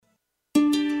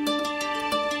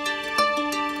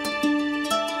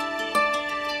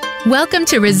Welcome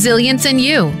to Resilience in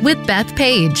You with Beth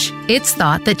Page. It's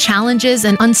thought that challenges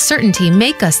and uncertainty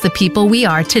make us the people we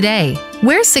are today.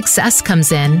 Where success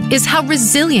comes in is how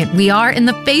resilient we are in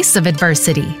the face of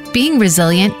adversity. Being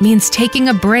resilient means taking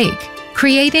a break,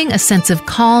 creating a sense of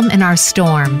calm in our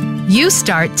storm. You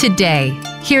start today.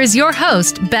 Here's your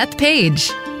host, Beth Page.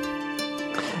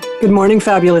 Good morning,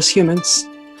 fabulous humans.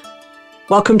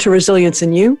 Welcome to Resilience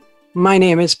in You. My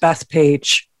name is Beth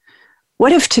Page.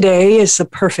 What if today is the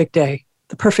perfect day,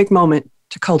 the perfect moment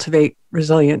to cultivate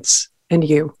resilience in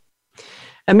you?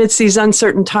 Amidst these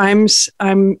uncertain times,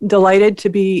 I'm delighted to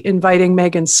be inviting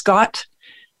Megan Scott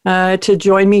to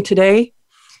join me today.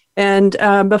 And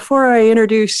before I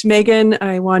introduce Megan,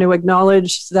 I want to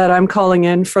acknowledge that I'm calling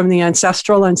in from the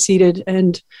ancestral, unceded,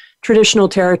 and traditional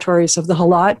territories of the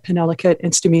Halat, Penelakut,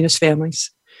 and Stumeenus families.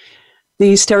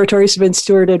 These territories have been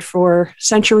stewarded for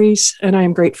centuries, and I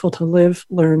am grateful to live,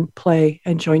 learn, play,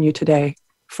 and join you today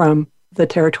from the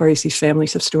territories these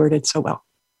families have stewarded so well.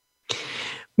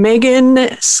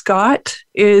 Megan Scott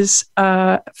is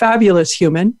a fabulous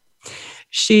human.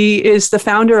 She is the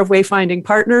founder of Wayfinding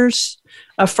Partners,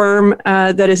 a firm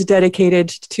that is dedicated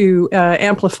to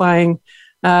amplifying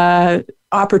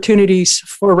opportunities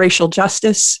for racial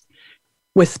justice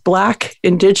with Black,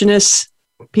 Indigenous,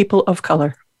 people of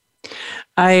color.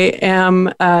 I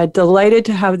am delighted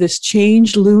to have this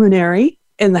changed luminary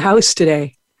in the house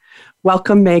today.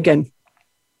 Welcome, Megan.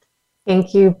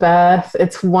 Thank you, Beth.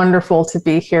 It's wonderful to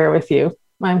be here with you.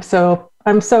 I'm so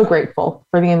grateful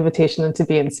for the invitation and to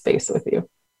be in space with you.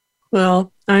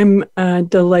 Well, I'm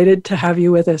delighted to have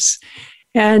you with us.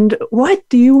 And what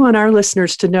do you want our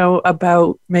listeners to know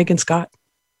about Megan Scott?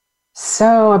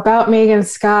 So about Megan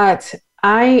Scott,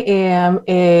 I am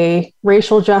a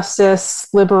racial justice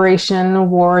liberation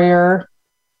warrior,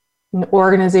 an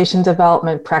organization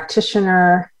development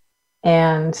practitioner,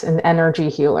 and an energy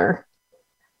healer.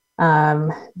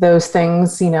 Those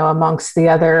things, amongst the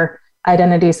other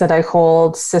identities that I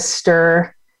hold,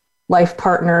 sister, life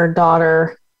partner,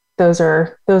 daughter, those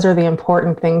are the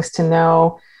important things to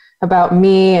know about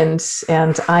me.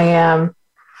 And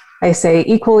I say,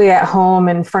 equally at home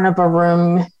in front of a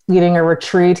room, leading a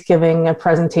retreat, giving a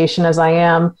presentation as I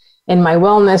am in my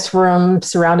wellness room,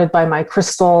 surrounded by my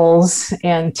crystals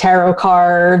and tarot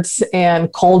cards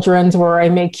and cauldrons where I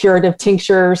make curative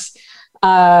tinctures.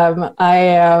 I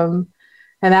am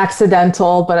an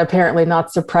accidental, but apparently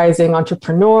not surprising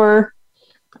entrepreneur,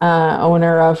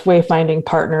 owner of Wayfinding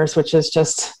Partners, which is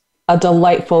just a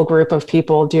delightful group of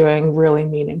people doing really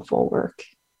meaningful work.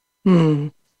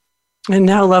 And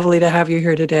how lovely to have you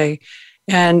here today.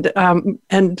 And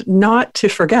not to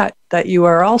forget that you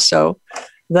are also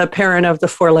the parent of the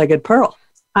four-legged Pearl.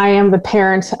 I am the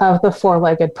parent of the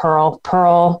four-legged Pearl.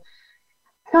 Pearl,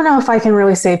 I don't know if I can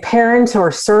really say parent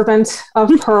or servant of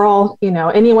Pearl.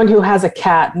 Anyone who has a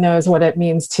cat knows what it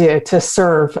means to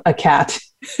serve a cat.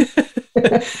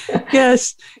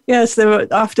 Yes.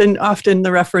 Often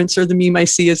the reference or the meme I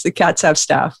see is the cats have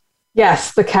staff.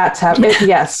 Yes, the cats have it.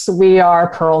 Yes, we are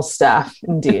Pearl's staff,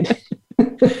 indeed.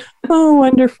 Oh,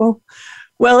 wonderful.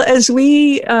 Well, as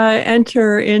we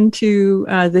enter into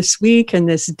this week and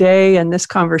this day and this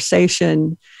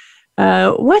conversation,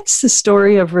 what's the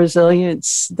story of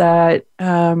resilience that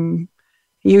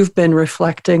you've been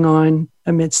reflecting on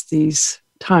amidst these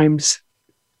times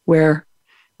where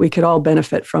we could all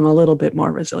benefit from a little bit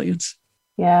more resilience?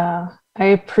 Yeah, I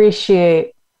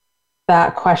appreciate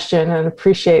that question and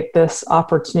appreciate this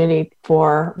opportunity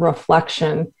for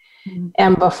reflection.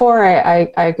 And before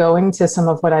I go into some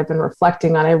of what I've been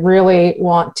reflecting on, I really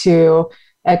want to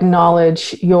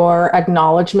acknowledge your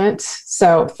acknowledgement.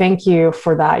 So thank you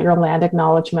for that, your land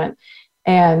acknowledgement.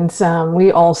 And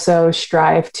we also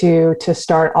strive to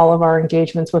start all of our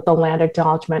engagements with the land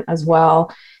acknowledgement as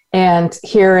well. And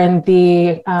here in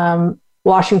the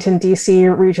Washington, D.C.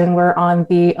 region, we're on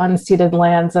the unceded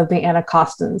lands of the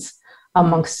Anacostans,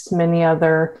 amongst many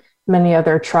other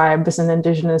tribes and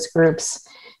indigenous groups.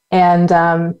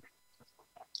 And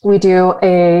we do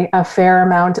a fair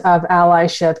amount of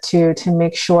allyship to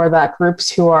make sure that groups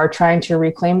who are trying to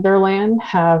reclaim their land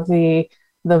have the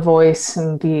voice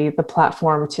and the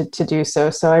platform to do so.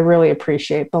 So I really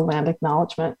appreciate the land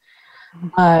acknowledgement.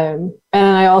 And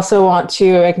I also want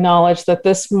to acknowledge that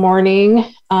this morning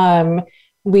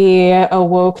we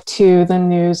awoke to the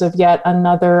news of yet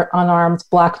another unarmed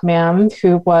Black man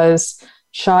who was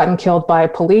shot and killed by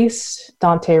police,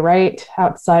 Dante Wright,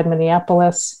 outside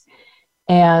Minneapolis,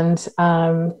 and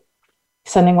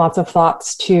sending lots of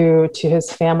thoughts to his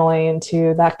family and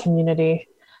to that community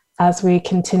as we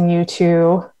continue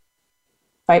to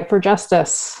fight for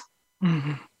justice.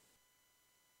 Mm-hmm.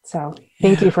 So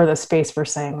thank you for the space for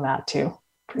saying that too.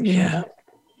 Appreciate it.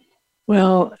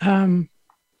 Well,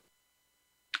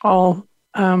 all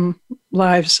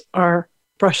lives are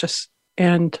precious,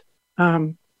 and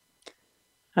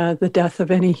the death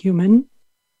of any human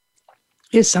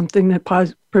is something that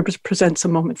presents a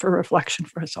moment for reflection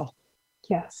for us all.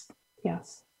 Yes.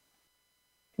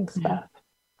 Thanks, Beth.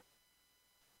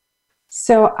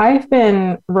 So I've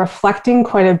been reflecting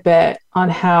quite a bit on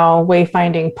how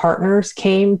Wayfinding Partners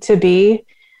came to be,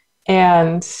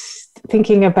 and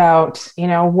thinking about,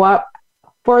 what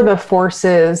were the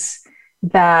forces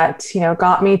that,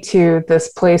 got me to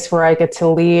this place where I get to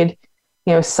lead,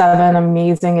 7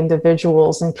 amazing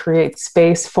individuals and create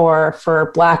space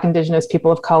for Black, Indigenous,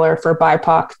 people of color, for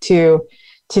BIPOC to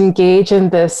engage in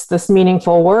this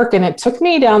meaningful work. And it took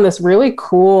me down this really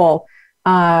cool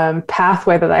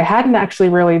pathway that I hadn't actually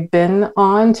really been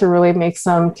on, to really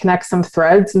connect some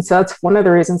threads. And so that's one of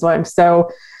the reasons why I'm so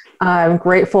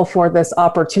grateful for this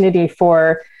opportunity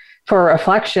for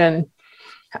reflection.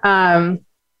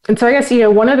 And so I guess,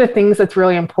 one of the things that's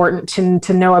really important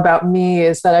to know about me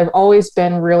is that I've always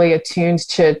been really attuned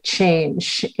to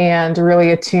change, and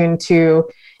really attuned to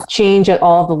change at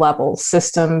all the levels: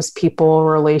 systems, people,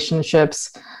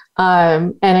 relationships.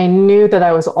 And I knew that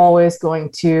I was always going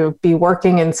to be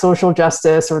working in social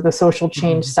justice or the social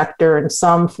change sector in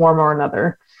some form or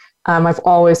another. I've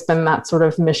always been that sort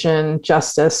of mission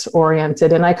justice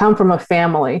oriented, and I come from a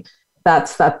family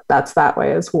that's that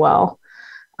way as well.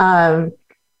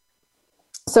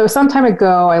 So some time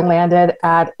ago, I landed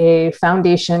at a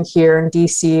foundation here in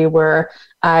DC where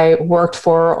I worked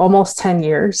for almost 10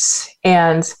 years.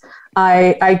 And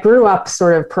I grew up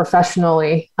sort of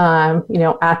professionally,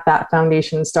 at that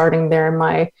foundation, starting there in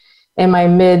my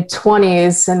mid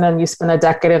 20s. And then you spend a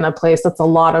decade in a place that's a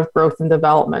lot of growth and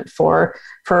development for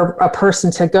a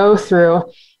person to go through.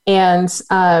 And,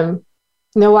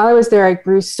 while I was there, I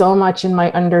grew so much in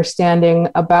my understanding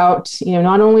about,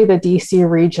 not only the DC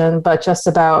region, but just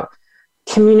about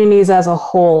communities as a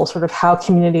whole, sort of how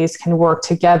communities can work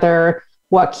together,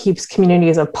 what keeps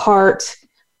communities apart,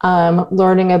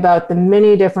 learning about the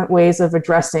many different ways of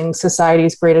addressing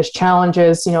society's greatest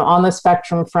challenges, on the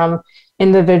spectrum from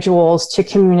individuals to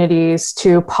communities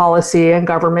to policy and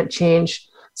government change.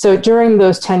 So during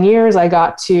those 10 years, I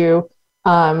got to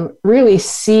really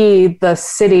see the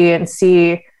city and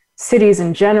see cities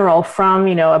in general from,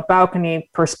 a balcony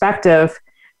perspective,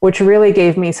 which really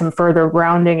gave me some further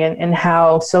grounding in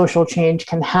how social change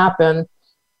can happen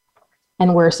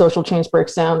and where social change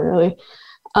breaks down, really.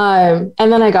 And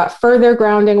then I got further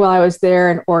grounding while I was there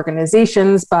in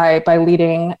organizations by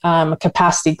leading a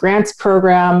capacity grants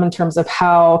program in terms of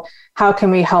how can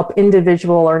we help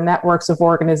individual or networks of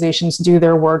organizations do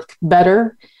their work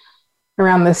better.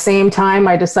 Around the same time,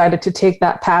 I decided to take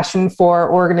that passion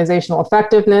for organizational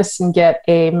effectiveness and get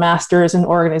a master's in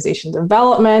organization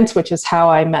development, which is how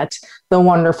I met the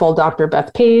wonderful Dr.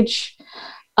 Beth Page.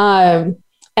 And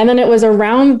then it was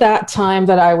around that time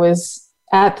that I was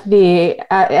in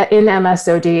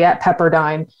MSOD at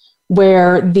Pepperdine,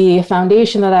 where the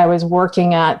foundation that I was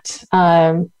working at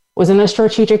was in a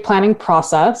strategic planning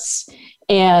process.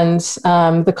 And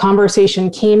the conversation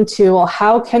came to, well,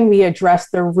 how can we address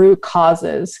the root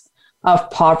causes of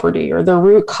poverty, or the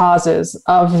root causes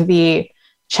of the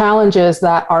challenges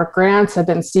that our grants have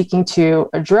been seeking to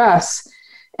address?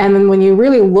 And then when you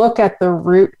really look at the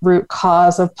root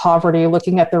cause of poverty,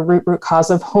 looking at the root cause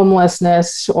of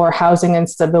homelessness or housing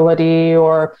instability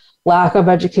or lack of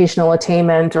educational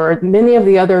attainment, or many of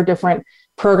the other different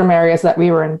program areas that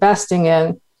we were investing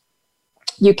in,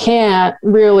 you can't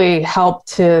really help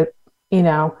to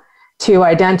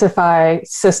identify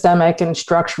systemic and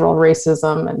structural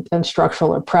racism and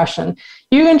structural oppression.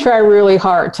 You can try really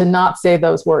hard to not say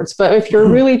those words, but if you're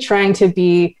really trying to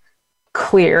be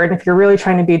clear, and if you're really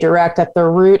trying to be direct, at the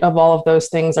root of all of those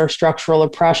things are structural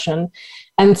oppression.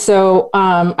 And so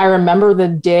I remember the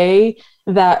day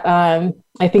that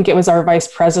I think it was our vice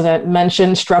president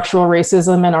mentioned structural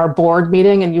racism in our board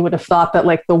meeting, and you would have thought that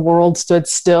like the world stood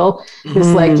still,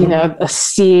 just like, a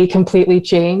sea completely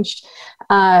changed.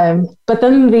 But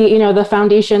then the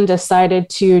foundation decided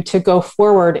to go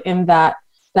forward in that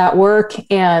work.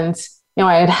 And,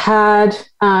 I had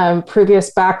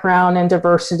previous background in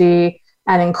diversity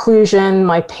and inclusion.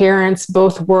 My parents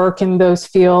both work in those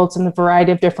fields in a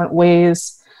variety of different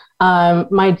ways.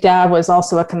 My dad was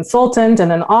also a consultant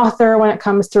and an author when it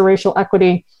comes to racial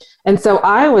equity. And so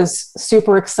I was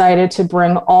super excited to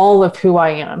bring all of who I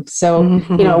am. So,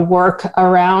 work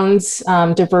around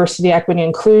diversity, equity,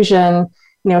 inclusion,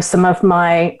 some of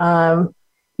my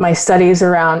my studies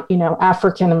around,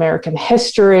 African American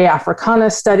history, Africana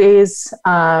studies.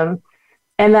 And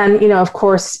then, of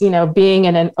course, being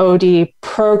in an OD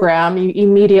program, you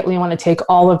immediately want to take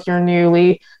all of your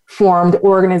newly formed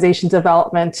organization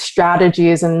development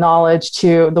strategies and knowledge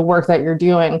to the work that you're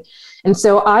doing. And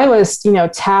so I was,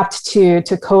 tapped to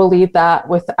co-lead that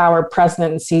with our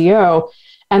president and CEO,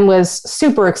 and was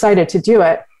super excited to do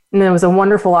it. And it was a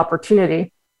wonderful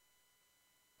opportunity.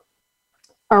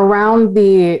 Around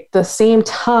the same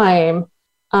time,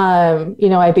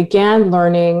 I began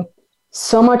learning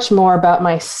so much more about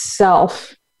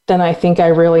myself than I think I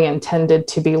really intended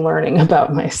to be learning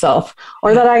about myself,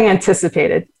 or that I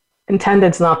anticipated.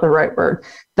 Intended's not the right word.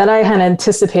 That I had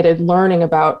anticipated learning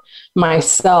about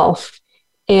myself.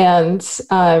 And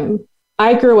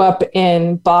I grew up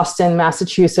in Boston,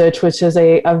 Massachusetts, which is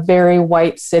a very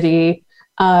white city,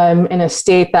 in a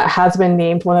state that has been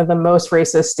named one of the most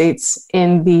racist states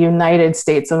in the United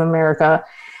States of America.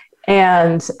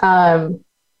 And,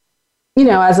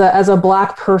 as a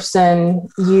Black person,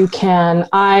 in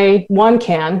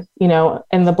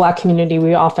the Black community,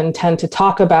 we often tend to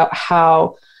talk about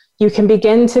how you can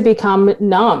begin to become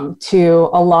numb to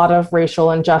a lot of racial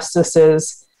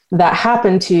injustices that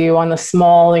happen to you on the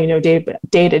small,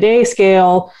 day-to-day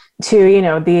scale,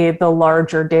 to, the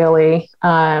larger daily,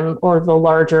 or the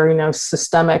larger,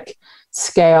 systemic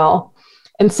scale.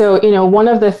 And so, one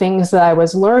of the things that I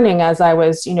was learning as I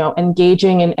was,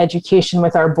 engaging in education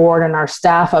with our board and our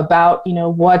staff about,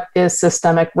 what is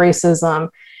systemic racism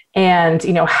and,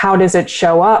 how does it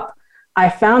show up? I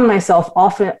found myself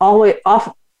often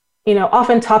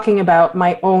talking about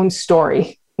my own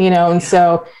story, and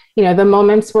so, the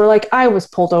moments where like I was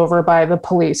pulled over by the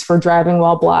police for driving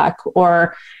while Black,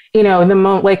 or,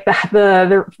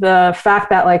 the fact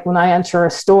that like when I enter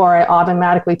a store, I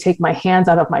automatically take my hands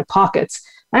out of my pockets.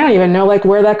 I don't even know like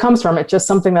where that comes from. It's just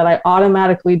something that I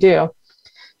automatically do.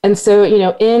 And so,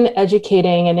 in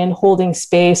educating and in holding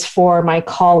space for my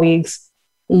colleagues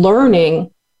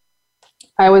learning,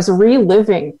 I was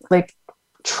reliving like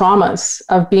traumas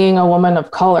of being a woman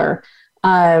of color.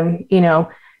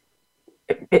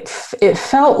 It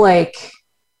felt like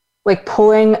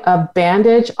pulling a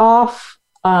bandage off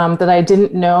that I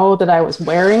didn't know that I was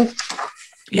wearing.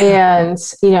 Yeah.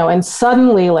 And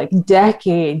suddenly like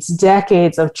decades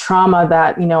of trauma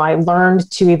that, I learned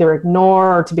to either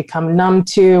ignore or to become numb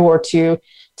to, or to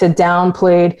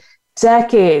downplay.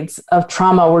 Decades of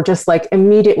trauma were just like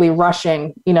immediately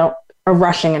rushing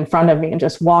in front of me and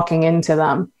just walking into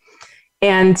them.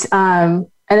 And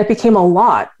it became a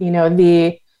lot,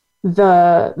 the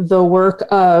work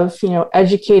of,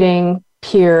 educating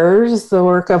peers, the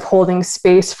work of holding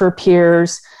space for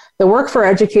peers, the work for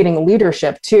educating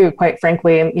leadership too, quite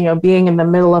frankly, and, being in the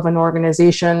middle of an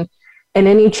organization and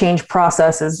any change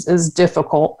process is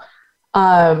difficult.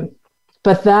 But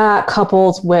that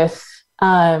coupled with,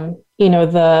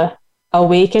 the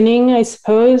awakening, I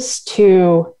suppose,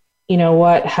 to,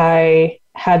 what I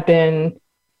had been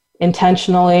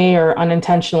intentionally or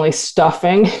unintentionally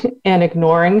stuffing and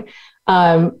ignoring,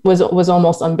 was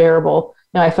almost unbearable.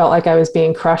 I felt like I was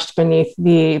being crushed beneath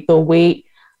the weight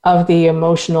of the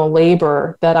emotional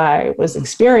labor that I was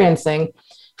experiencing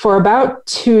for about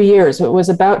 2 years. It was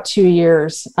about 2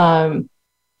 years,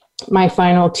 my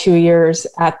final 2 years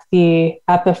at the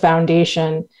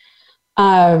foundation.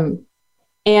 And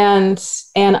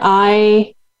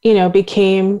I,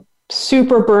 became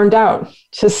super burned out,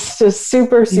 just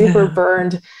super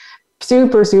burned,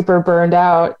 super burned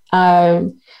out.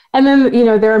 And then,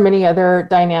 there are many other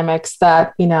dynamics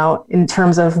that, in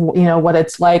terms of, what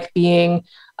it's like being,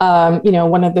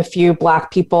 one of the few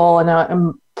Black people in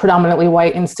a predominantly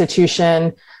white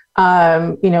institution,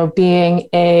 being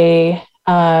a,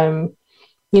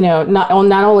 not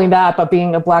only that, but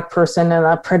being a Black person in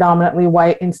a predominantly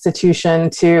white institution,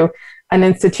 to an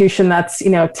institution that's,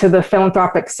 to the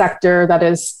philanthropic sector that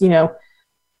is,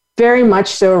 very much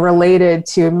so related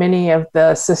to many of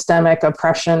the systemic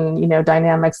oppression,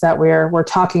 dynamics that we're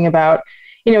talking about.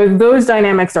 Those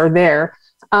dynamics are there.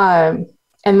 And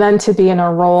then to be in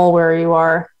a role where you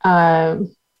are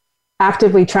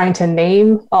actively trying to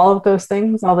name all of those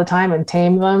things all the time and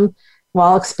tame them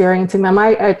while experiencing them,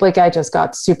 I just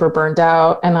got super burned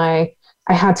out, and I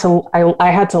had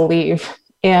to leave.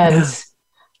 And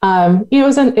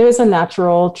it was a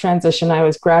natural transition. I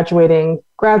was graduating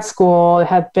grad school. It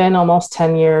had been almost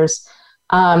 10 years,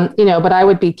 but I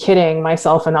would be kidding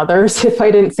myself and others if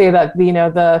I didn't say that,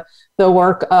 the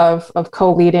work of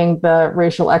co-leading the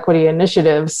racial equity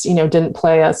initiatives, didn't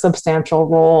play a substantial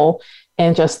role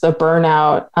in just the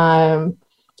burnout, and,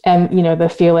 the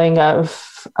feeling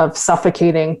of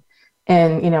suffocating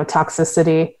in,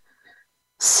 toxicity.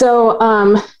 So,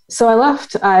 so I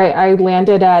left. I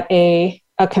landed at a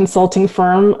consulting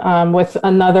firm with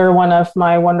another one of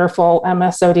my wonderful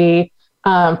MSOD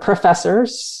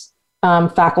professors,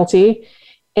 faculty,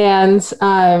 and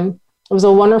it was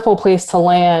a wonderful place to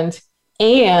land.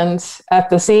 And at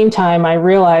the same time, I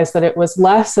realized that it was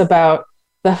less about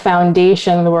the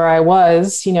foundation where I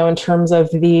was, in terms of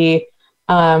the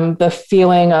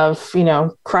feeling of,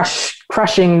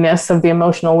 crushingness of the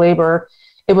emotional labor.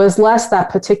 It was less that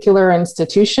particular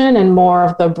institution and more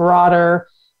of the broader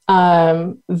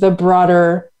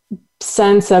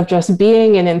sense of just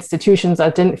being in institutions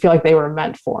that didn't feel like they were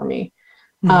meant for me.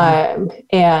 And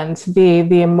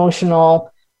the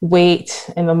emotional weight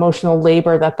and emotional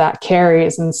labor that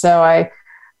carries. And so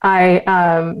I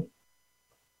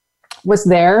was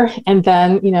there, and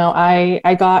then,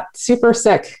 I got super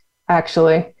sick,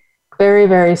 actually, very,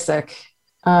 very sick.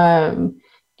 And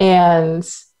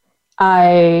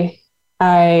I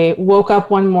woke up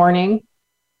one morning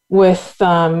with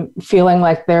feeling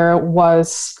like there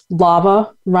was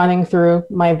lava running through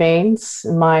my veins.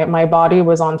 My body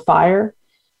was on fire,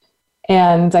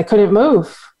 and I couldn't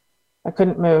move.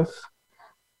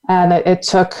 And it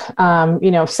took,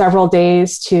 several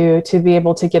days to be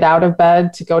able to get out of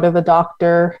bed, to go to the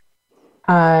doctor.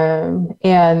 And,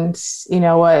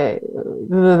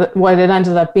 what it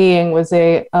ended up being was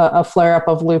a flare-up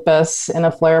of lupus and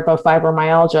a flare-up of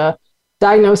fibromyalgia,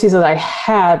 diagnoses that I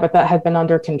had, but that had been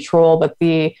under control. But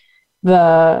the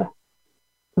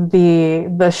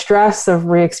stress of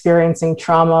re-experiencing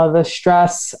trauma, the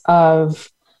stress of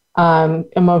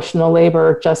emotional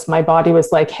labor, just my body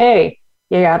was like, hey,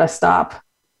 you gotta stop.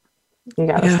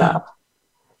 Stop.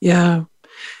 Yeah.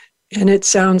 And it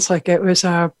sounds like it was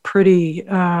a pretty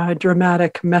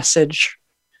dramatic message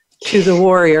to the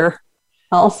warrior.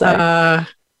 Also.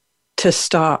 To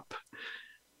stop.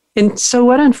 And so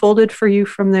what unfolded for you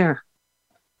from there?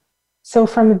 So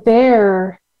from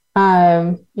there,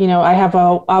 I have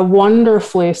a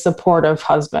wonderfully supportive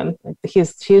husband.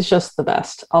 He's just the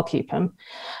best. I'll keep him.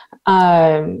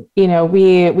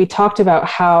 We talked about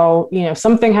how,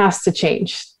 something has to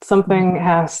change. Something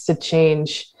has to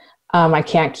change. I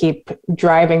can't keep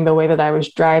driving the way that I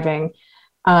was driving.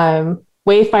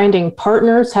 Wayfinding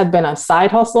partners had been a side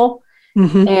hustle.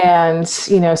 And,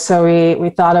 so we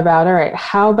thought about, all right,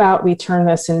 how about we turn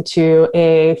this into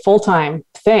a full-time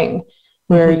thing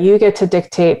where you get to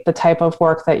dictate the type of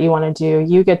work that you want to do.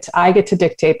 I get to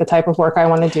dictate the type of work I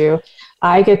want to do.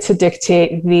 I get to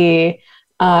dictate the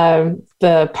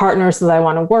partners that I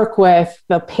want to work with,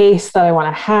 the pace that I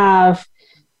want to have.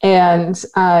 And,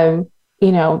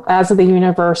 as the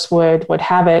universe would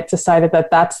have it, decided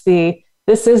that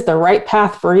this is the right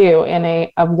path for you. And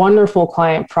a wonderful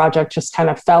client project just kind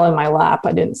of fell in my lap.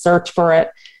 I didn't search for it,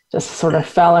 just sort of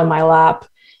fell in my lap.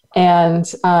 And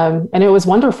it was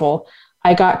wonderful.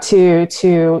 I got to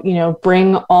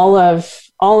bring all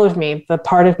of me, the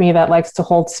part of me that likes to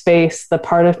hold space, the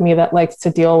part of me that likes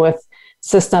to deal with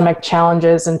systemic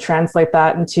challenges and translate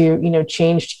that into,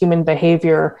 changed human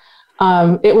behavior.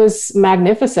 It was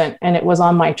magnificent, and it was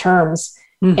on my terms.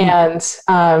 And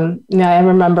I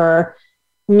remember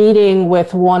meeting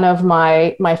with one of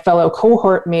my fellow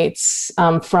cohort mates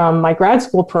from my grad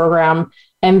school program,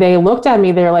 and they looked at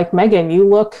me. They're like, Megan, you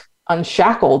look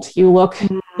unshackled. You look,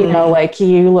 like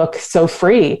you look so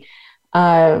free.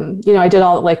 I did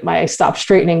all I stopped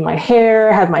straightening my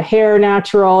hair, had my hair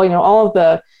natural, all of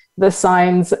the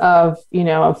signs of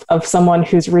someone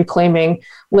who's reclaiming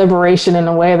liberation in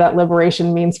a way that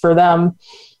liberation means for them.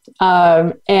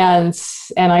 And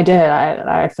I did.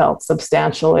 I felt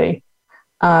substantially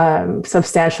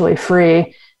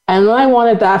free, and I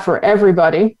wanted that for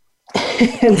everybody.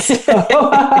 And so,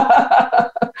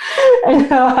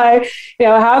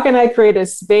 how can I create a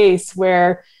space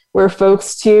where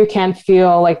folks too can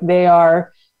feel like they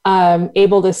are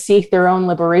able to seek their own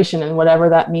liberation and whatever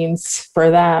that means for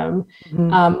them,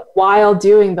 while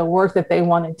doing the work that they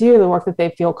want to do, the work that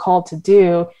they feel called to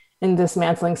do in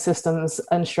dismantling systems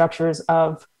and structures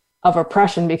of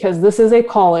oppression, because this is a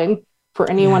calling for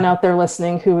anyone out there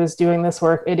listening who is doing this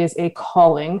work. It is a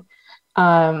calling.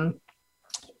 As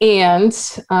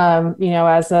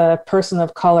a person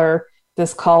of color,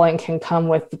 this calling can come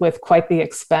with quite the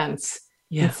expense.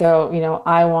 Yeah. And so,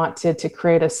 I wanted to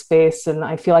create a space, and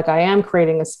I feel like I am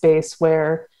creating a space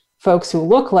where folks who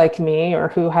look like me or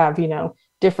who have,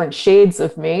 different shades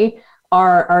of me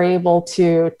are able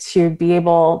to be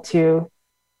able to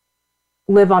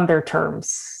live on their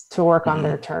terms, to work on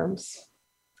their terms.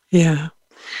 Yeah.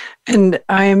 And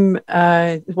I'm,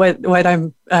 what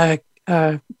I'm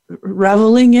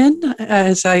reveling in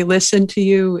as I listen to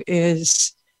you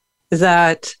is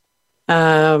that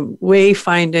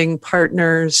Wayfinding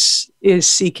Partners is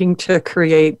seeking to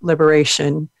create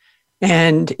liberation.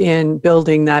 And in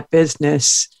building that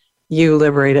business, you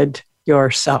liberated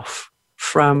yourself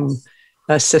from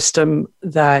a system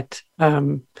that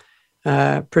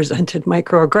presented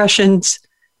microaggressions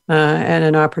and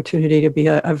an opportunity to be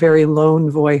a very lone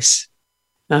voice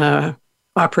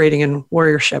operating in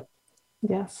warriorship.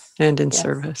 Yes. And in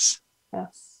service.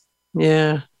 Yes.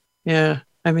 Yeah. Yeah.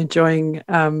 I'm enjoying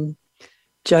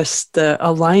just the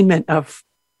alignment of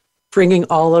bringing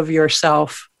all of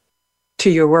yourself to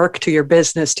your work, to your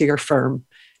business, to your firm,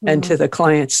 and to the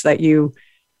clients that you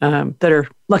that are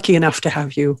lucky enough to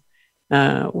have you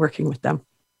working with them.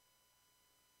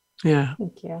 Yeah.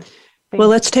 Thank you. Well,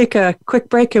 let's take a quick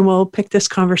break and we'll pick this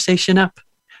conversation up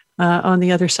on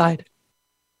the other side.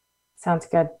 Sounds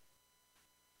good.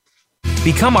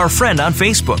 Become our friend on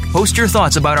Facebook. Post your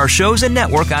thoughts about our shows and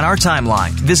network on our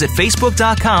timeline. Visit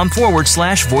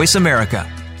facebook.com/Voice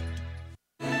America.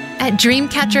 At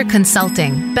Dreamcatcher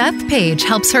Consulting, Beth Page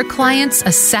helps her clients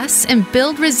assess and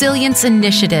build resilience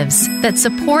initiatives that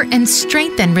support and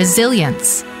strengthen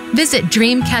resilience. Visit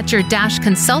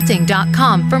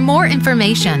dreamcatcher-consulting.com for more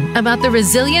information about the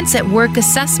Resilience at Work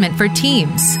assessment for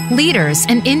teams, leaders,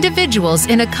 and individuals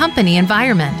in a company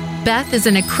environment. Beth is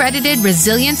an accredited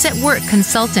Resilience at Work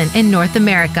consultant in North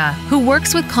America who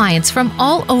works with clients from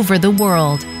all over the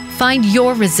world. Find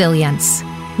your resilience.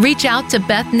 Reach out to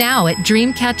Beth now at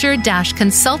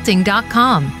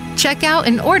dreamcatcher-consulting.com. Check out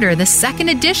and order the second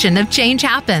edition of Change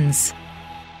Happens.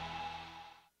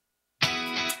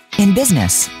 In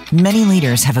business, many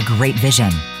leaders have a great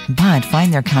vision, but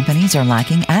find their companies are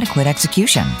lacking adequate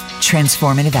execution.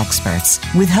 Transformative Experts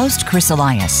with host Chris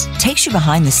Elias takes you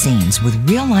behind the scenes with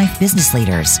real-life business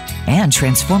leaders and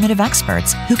transformative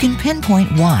experts who can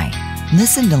pinpoint why.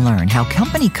 Listen to learn how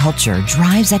company culture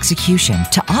drives execution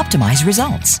to optimize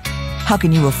results. How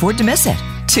can you afford to miss it?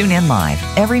 Tune in live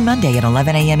every Monday at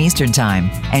 11 a.m. Eastern Time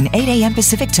and 8 a.m.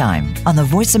 Pacific Time on the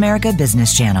Voice America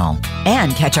Business Channel.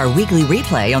 And catch our weekly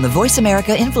replay on the Voice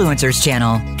America Influencers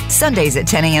Channel, Sundays at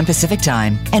 10 a.m. Pacific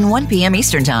Time and 1 p.m.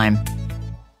 Eastern Time.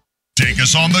 Take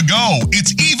us on the go.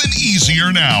 It's even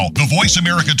easier now. The Voice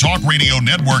America Talk Radio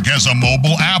Network has a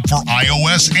mobile app for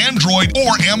iOS, Android,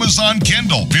 or Amazon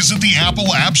Kindle. Visit the Apple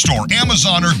App Store,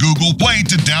 Amazon, or Google Play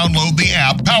to download the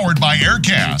app powered by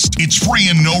Aircast. It's free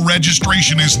and no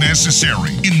registration is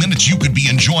necessary. In minutes, you could be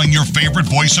enjoying your favorite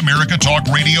Voice America Talk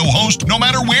Radio host no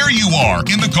matter where you are,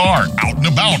 in the car, out and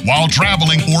about, while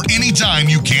traveling, or anytime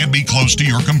you can't be close to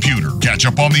your computer. Catch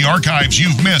up on the archives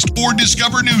you've missed or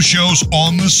discover new shows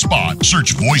on the spot.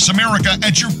 Search Voice America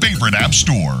at your favorite app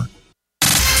store.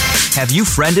 Have you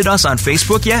friended us on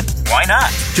Facebook yet? Why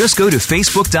not? Just go to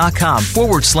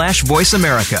facebook.com/Voice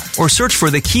America or search for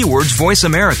the keywords Voice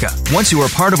America. Once you are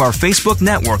part of our Facebook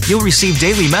network, you'll receive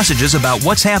daily messages about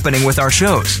what's happening with our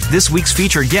shows, this week's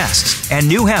featured guests, and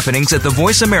new happenings at the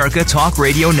Voice America Talk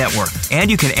Radio Network. And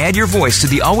you can add your voice to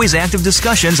the always active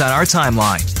discussions on our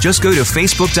timeline. Just go to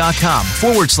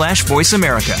facebook.com/Voice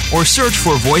America or search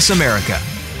for Voice America.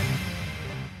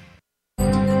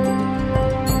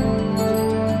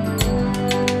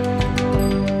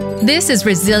 This is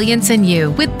Resilience in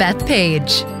You with Beth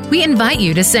Page. We invite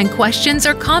you to send questions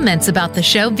or comments about the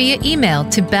show via email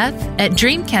to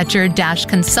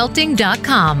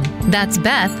beth@dreamcatcher-consulting.com. That's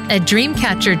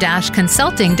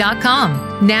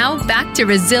beth@dreamcatcher-consulting.com. Now back to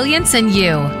Resilience in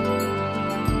You.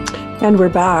 And we're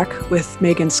back with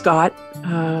Megan Scott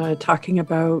talking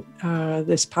about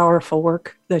this powerful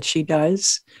work that she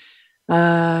does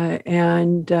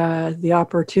and the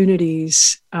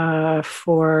opportunities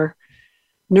for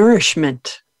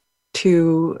nourishment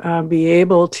to be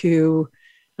able to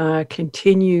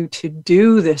continue to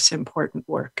do this important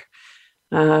work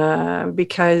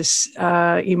because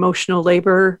emotional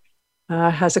labor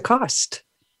has a cost.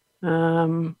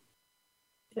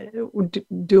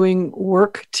 Doing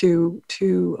work to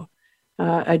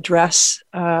address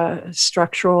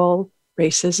structural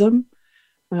racism,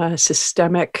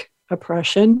 systemic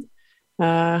oppression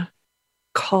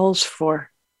calls for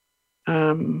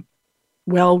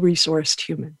well-resourced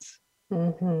humans.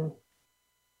 Mm-hmm.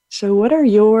 So what are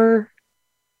your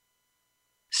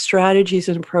strategies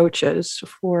and approaches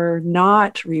for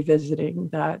not revisiting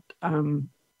that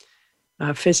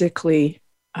physically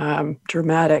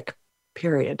dramatic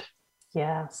period?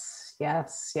 Yes.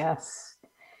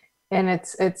 And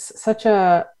it's such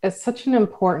an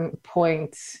important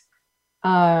point,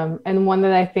 and one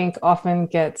that I think often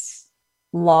gets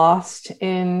lost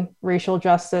in racial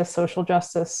justice, social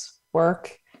justice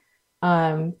work,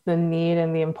 the need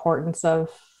and the importance of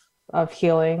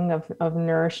healing, of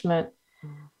nourishment.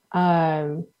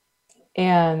 And,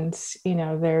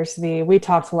 we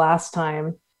talked last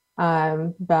time,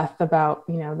 Beth, about,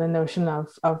 the notion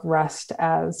of rest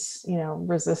as,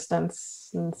 resistance.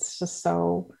 And it's just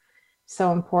so,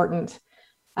 so important.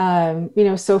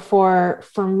 So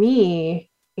for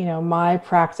me, my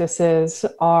practices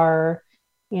are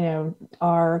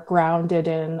grounded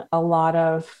in a lot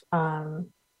of,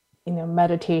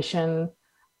 meditation,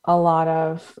 a lot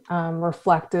of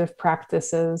reflective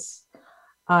practices.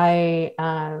 I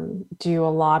do a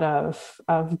lot of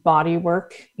body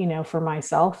work, for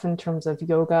myself in terms of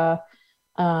yoga,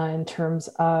 in terms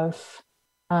of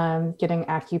getting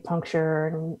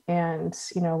acupuncture, and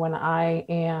when I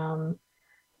am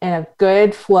in a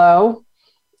good flow,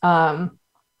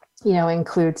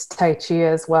 includes Tai Chi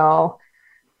as well.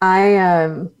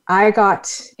 I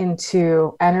got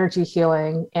into energy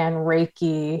healing and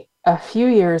Reiki a few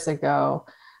years ago,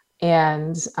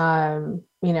 and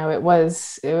it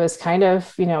was kind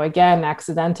of, again,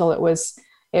 accidental. It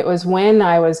was when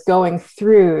I was going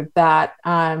through that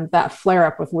flare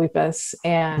up with lupus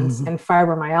and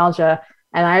fibromyalgia.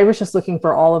 And I was just looking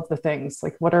for all of the things,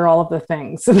 like, what are all of the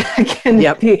things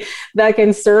that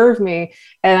can serve me?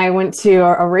 And I went to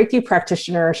a Reiki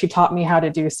practitioner. She taught me how to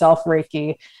do self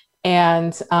Reiki,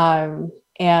 and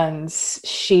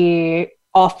she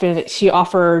offered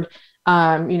free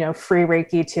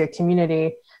Reiki to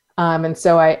community. And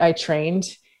so I trained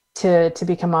to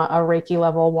become a Reiki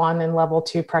level 1 and level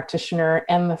 2 practitioner.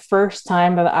 And the first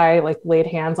time that I laid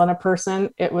hands on a person,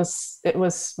 it was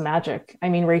magic. I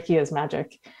mean, Reiki is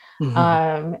magic.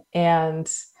 And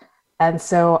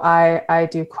so I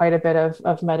do quite a bit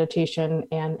of meditation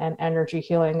and energy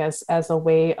healing as a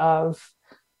way of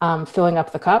filling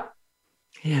up the cup.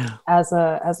 Yeah. As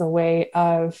a way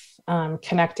of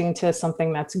connecting to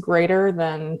something that's greater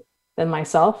than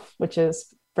myself, which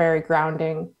is very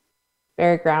grounding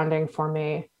for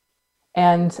me.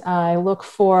 And I look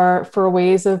for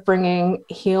ways of bringing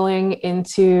healing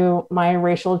into my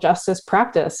racial justice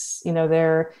practice.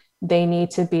 They need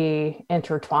to be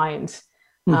intertwined.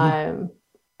 I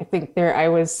think I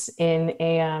was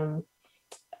in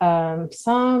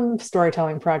some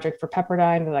storytelling project for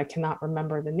Pepperdine that I cannot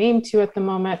remember the name to at the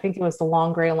moment. I think it was The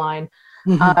Long Gray Line.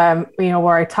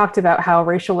 Where I talked about how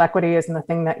racial equity isn't the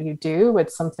thing that you do.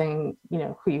 It's something,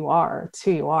 who you are. It's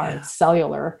who you are. Yeah. It's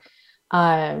cellular.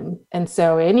 And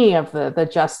so any of the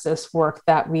justice work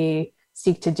that we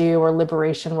seek to do, or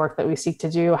liberation work that we seek to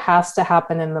do, has to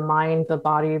happen in the mind, the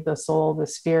body, the soul, the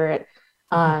spirit,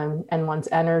 and one's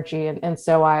energy. And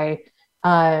so I,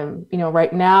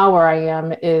 right now where I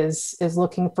am is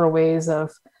looking for ways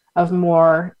of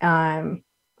more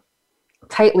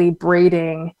tightly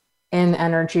braiding in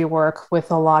energy work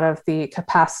with a lot of the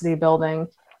capacity building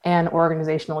and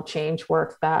organizational change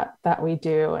work that we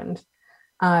do. And,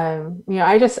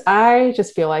 I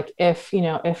just feel like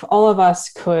if all of us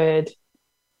could,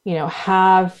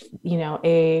 have,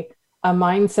 a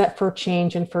mindset for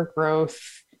change and for growth,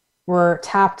 we're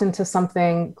tapped into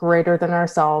something greater than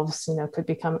ourselves, could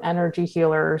become energy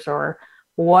healers or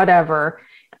whatever.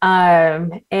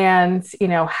 And,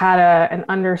 had an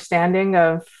understanding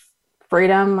of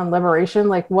freedom and liberation,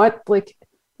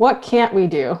 what can't we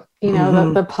do?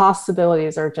 The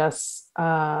possibilities are just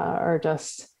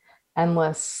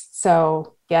endless.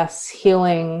 So yes,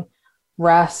 healing,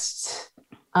 rest,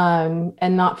 and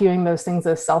not viewing those things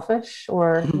as selfish,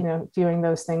 or viewing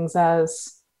those things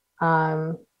as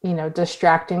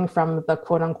distracting from the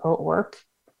quote unquote work.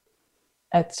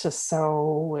 It's just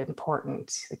so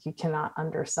important. You cannot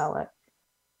undersell it.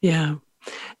 Yeah.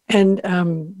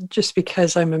 And just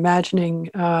because I'm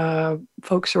imagining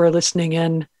folks who are listening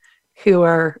in who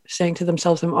are saying to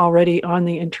themselves, I'm already on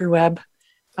the interweb.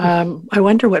 I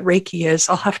wonder what Reiki is.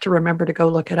 I'll have to remember to go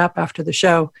look it up after the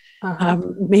show.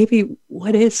 Maybe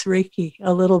what is Reiki?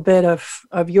 A little bit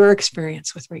of your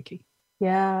experience with Reiki.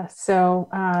 Yeah. So,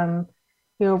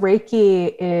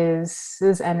 Reiki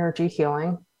is energy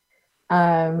healing.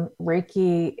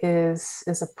 Reiki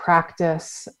is a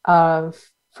practice of,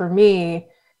 for me,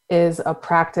 is a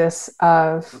practice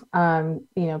of,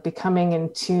 becoming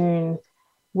in tune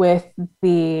with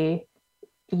the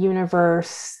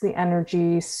universe, the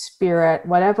energy, spirit,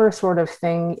 whatever sort of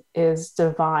thing is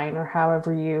divine, or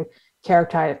however you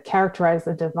characterize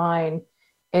the divine.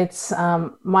 It's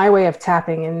my way of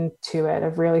tapping into it,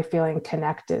 of really feeling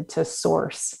connected to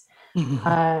source.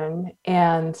 And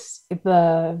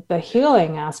the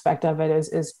healing aspect of it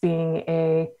is being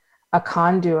a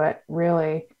conduit,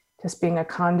 really, just being a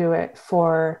conduit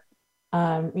for,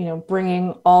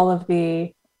 bringing all of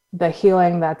the the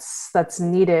healing that's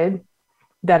needed,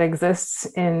 that exists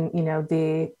in,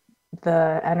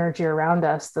 the energy around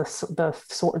us,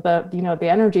 the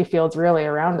energy fields really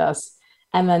around us,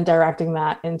 and then directing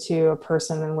that into a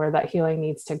person and where that healing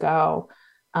needs to go.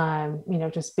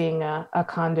 Just being a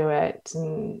conduit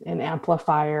and an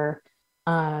amplifier,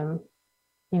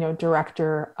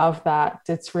 director of that.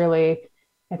 It's really,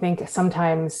 I think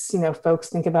sometimes, folks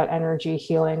think about energy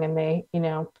healing and they,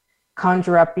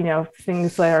 conjure up,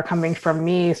 things that are coming from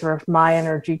me, sort of my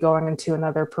energy going into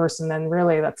another person. And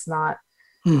really that's not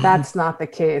the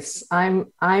case.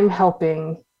 I'm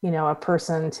helping, a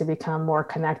person to become more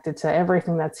connected to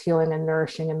everything that's healing and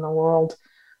nourishing in the world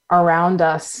around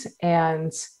us.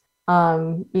 And,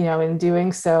 in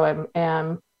doing so,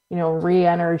 I'm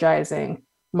re-energizing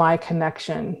my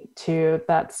connection to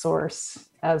that source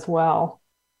as well.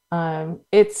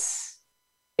 It's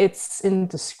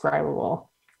indescribable.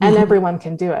 And everyone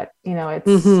can do it.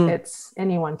 It's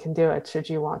anyone can do it should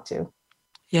you want to.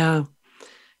 Yeah.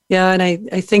 Yeah. And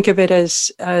I think of it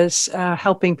as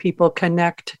helping people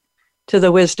connect to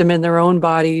the wisdom in their own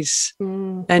bodies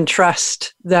and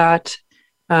trust that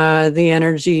the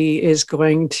energy is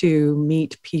going to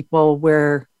meet people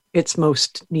where it's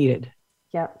most needed.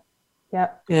 Yep.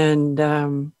 And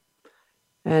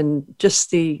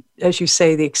just as you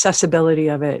say, the accessibility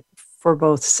of it for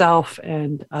both self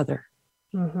and other.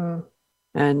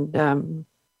 And,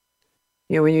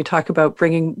 when you talk about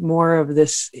bringing more of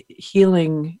this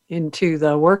healing into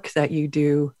the work that you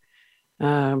do,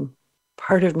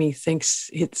 part of me thinks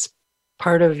it's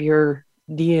part of your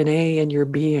DNA and your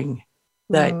being,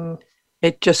 that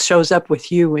it just shows up with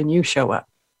you when you show up.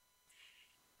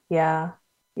 Yeah.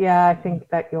 I think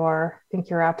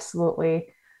you're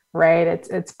absolutely right.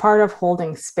 It's part of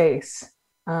holding space.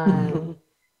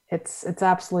 It's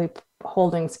absolutely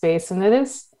holding space. And it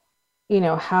is,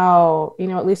 how,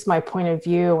 at least my point of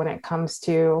view when it comes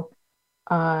to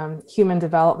human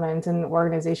development and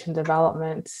organization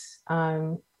development,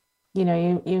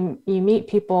 you meet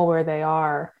people where they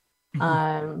are.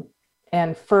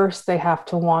 And first they have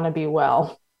to want to be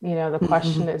well. The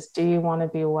question is, do you want to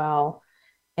be well?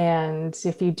 And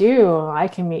if you do, I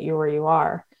can meet you where you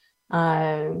are.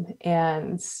 And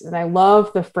I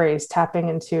love the phrase tapping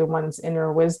into one's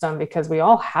inner wisdom, because we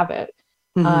all have it.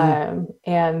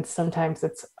 And sometimes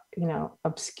it's,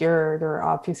 obscured or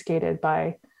obfuscated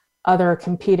by other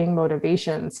competing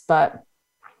motivations. But,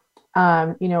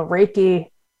 Reiki,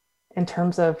 in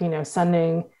terms of,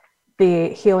 sending the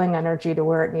healing energy to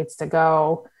where it needs to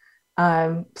go.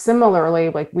 Similarly,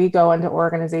 like we go into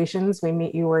organizations, we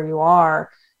meet you where you are.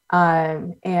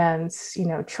 And,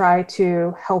 try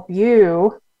to help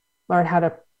you learn how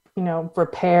to,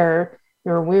 repair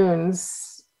your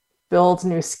wounds, build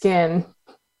new skin,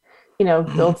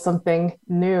 build something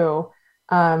new.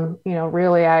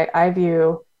 Really, I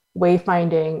view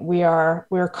wayfinding,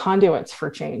 we're conduits for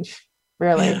change,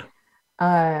 really.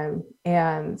 Yeah.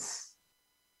 And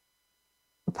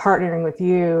partnering with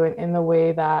you in the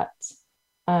way that,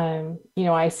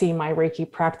 I see my Reiki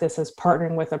practice as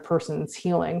partnering with a person's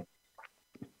healing.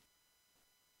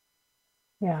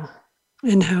 Yeah.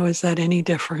 And how is that any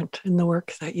different in the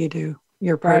work that you do?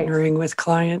 You're partnering with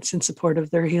clients in support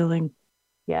of their healing.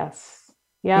 Yes.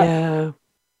 Yep. Yeah.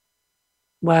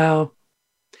 Wow.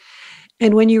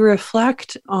 And when you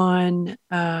reflect on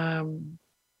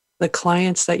the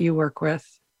clients that you work with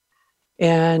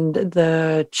and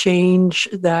the change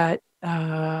that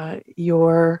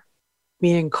you're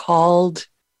being called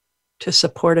to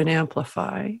support and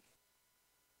amplify,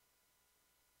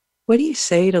 what do you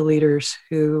say to leaders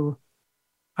who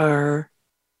are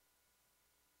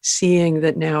seeing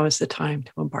that now is the time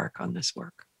to embark on this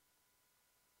work?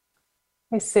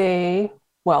 I say,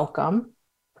 welcome.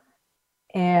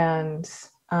 And,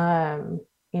 I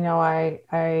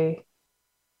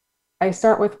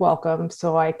start with welcome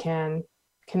so I can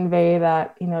convey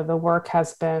that, the work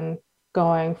has been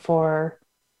going for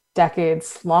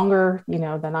decades longer,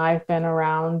 than I've been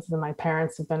around, than my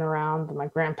parents have been around, than my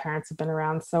grandparents have been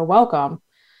around. So welcome.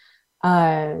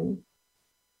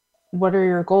 What are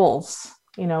your goals?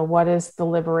 What is the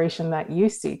liberation that you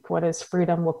seek? What does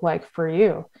freedom look like for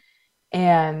you?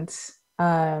 And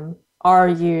are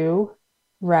you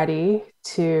ready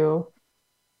to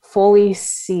fully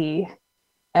see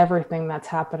everything that's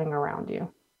happening around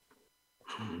you?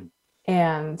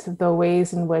 And the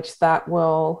ways in which that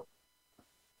will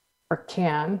or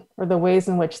the ways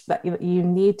in which that you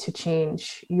need to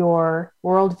change your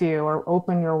worldview or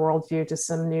open your worldview to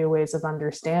some new ways of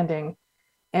understanding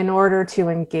in order to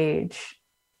engage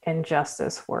in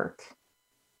justice work.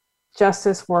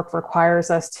 Justice work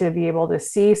requires us to be able to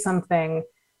see something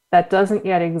that doesn't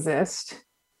yet exist,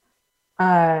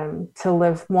 to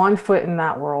live one foot in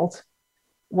that world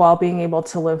while being able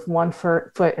to live one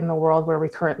foot in the world where we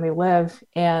currently live.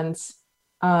 And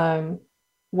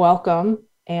welcome.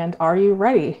 And are you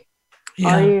ready?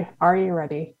 Yeah. Are you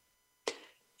ready?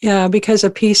 Yeah, because a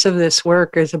piece of this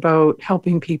work is about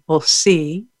helping people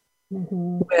see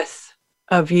with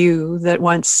a view that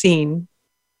once seen,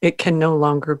 it can no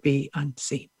longer be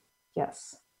unseen.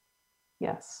 Yes,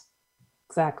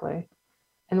 exactly.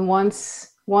 And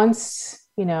once,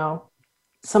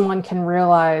 someone can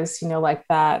realize, like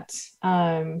that,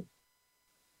 oh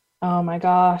my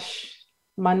gosh,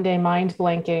 Monday mind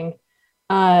blanking,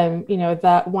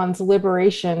 that one's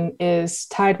liberation is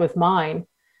tied with mine.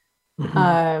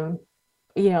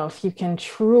 If you can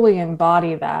truly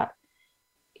embody that,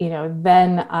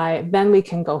 then we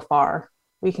can go far.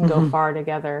 We can go far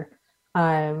together.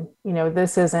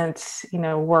 This isn't,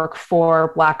 work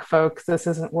for Black folks. This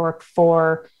isn't work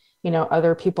for,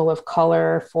 other people of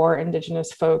color, for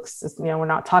Indigenous folks. We're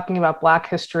not talking about Black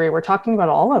history. We're talking about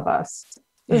all of us.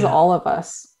 This is all of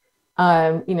us.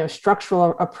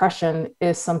 Structural oppression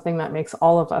is something that makes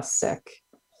all of us sick,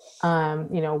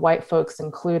 white folks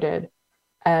included.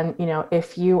 And,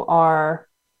 if you are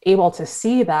able to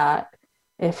see that,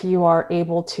 if you are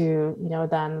able to,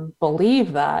 then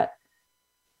believe that,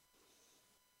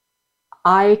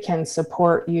 I can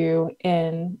support you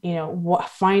in,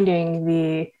 finding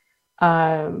the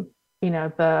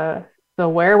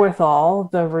wherewithal,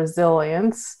 the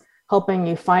resilience, helping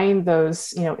you find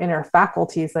those, inner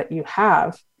faculties that you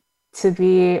have to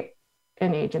be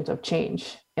an agent of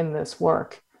change in this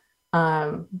work.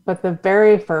 But the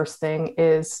very first thing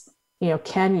is,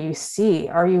 can you see?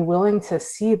 Are you willing to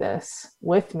see this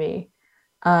with me?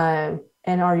 And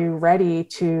are you ready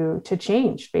to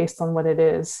change based on what it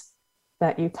is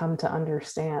that you come to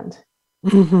understand?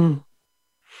 Mm-hmm.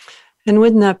 And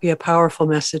wouldn't that be a powerful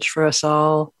message for us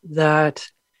all, that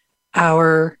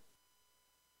our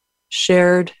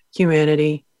shared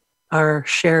humanity, our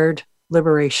shared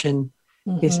liberation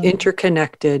is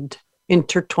interconnected,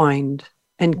 intertwined,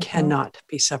 and cannot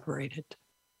be separated?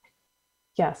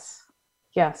 Yes.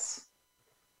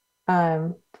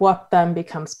 What then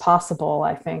becomes possible,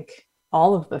 I think,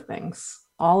 all of the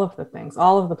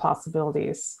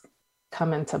possibilities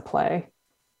come into play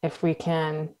if we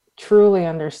can truly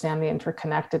understand the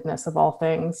interconnectedness of all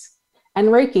things. And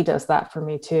Reiki does that for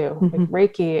me too. Like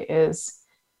Reiki is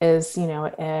a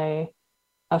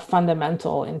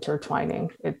fundamental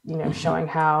intertwining, showing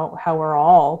how we're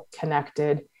all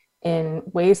connected in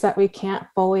ways that we can't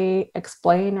fully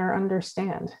explain or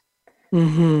understand.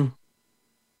 And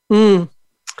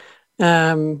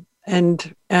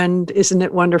isn't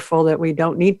it wonderful that we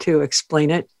don't need to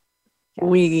explain it? Yes.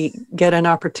 We get an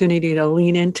opportunity to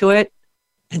lean into it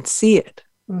and see it.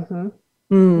 We're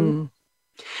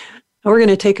going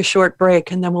to take a short break,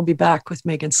 and then we'll be back with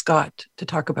Megan Scott to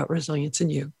talk about Resilience in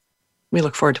You. We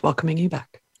look forward to welcoming you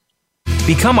back.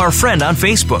 Become our friend on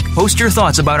Facebook. Post your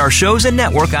thoughts about our shows and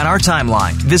network on our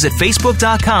timeline. Visit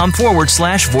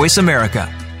facebook.com/Voice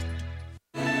America.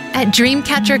 At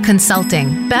Dreamcatcher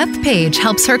Consulting, Beth Page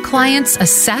helps her clients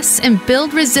assess and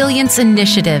build resilience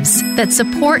initiatives that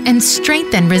support and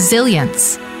strengthen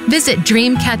resilience. Visit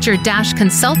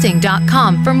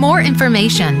dreamcatcher-consulting.com for more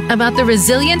information about the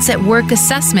Resilience at Work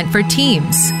assessment for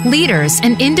teams, leaders,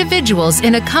 and individuals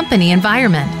in a company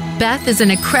environment. Beth is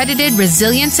an accredited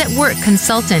Resilience at Work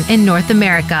consultant in North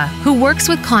America who works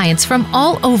with clients from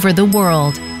all over the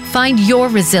world. Find your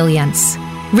resilience.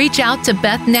 Reach out to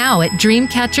Beth now at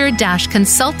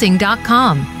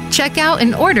dreamcatcher-consulting.com. Check out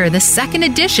and order the second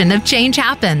edition of Change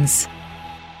Happens.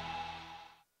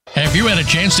 Have you had a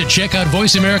chance to check out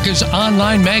Voice America's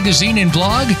online magazine and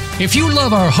blog? If you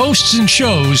love our hosts and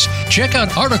shows, check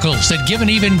out articles that give an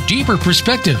even deeper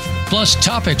perspective, plus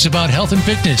topics about health and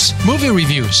fitness, movie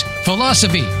reviews,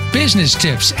 philosophy, business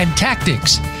tips and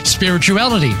tactics,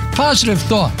 spirituality, positive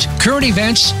thought, current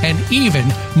events, and even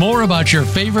more about your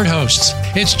favorite hosts.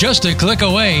 It's just a click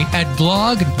away at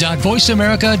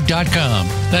blog.voiceamerica.com.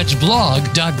 That's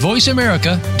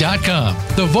blog.voiceamerica.com.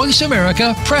 The Voice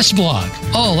America Press Blog.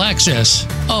 All access,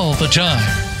 all the time.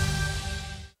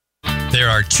 There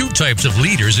are two types of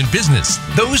leaders in business.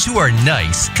 Those who are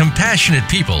nice, compassionate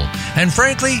people, and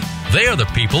frankly, they are the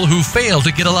people who fail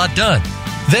to get a lot done.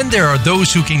 Then there are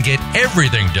those who can get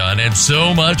everything done and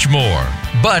so much more.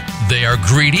 But they are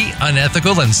greedy,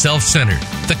 unethical, and self-centered.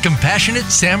 The Compassionate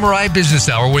Samurai Business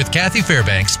Hour with Kathy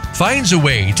Fairbanks finds a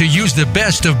way to use the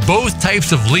best of both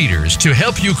types of leaders to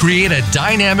help you create a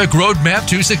dynamic roadmap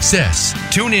to success.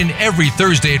 Tune in every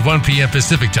Thursday at 1 p.m.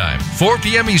 Pacific Time, 4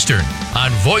 p.m. Eastern on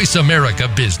Voice America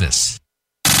Business.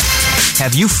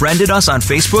 Have you friended us on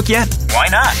Facebook yet? Why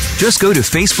not? Just go to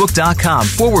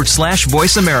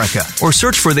facebook.com/Voice America or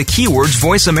search for the keywords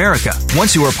Voice America.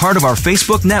 Once you are part of our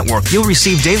Facebook network, you'll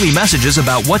receive daily messages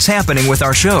about what's happening with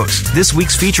our shows, this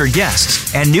week's featured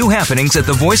guests, and new happenings at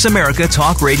the Voice America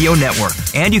Talk Radio Network.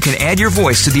 And you can add your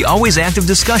voice to the always active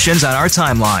discussions on our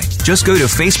timeline. Just go to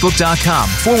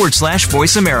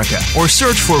facebook.com/Voice America or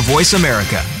search for Voice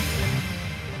America.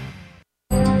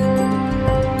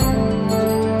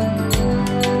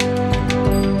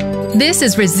 This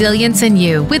is Resilience in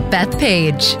You with Beth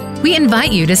Page. We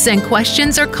invite you to send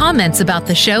questions or comments about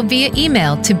the show via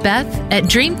email to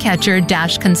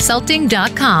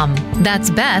beth@dreamcatcher-consulting.com.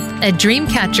 That's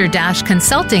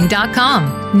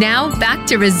beth@dreamcatcher-consulting.com. Now back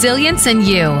to Resilience in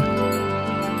You.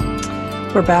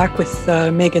 We're back with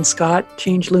Megan Scott,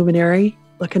 Change Luminary,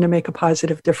 looking to make a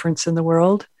positive difference in the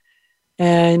world.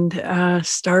 And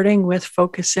starting with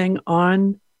focusing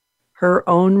on her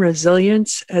own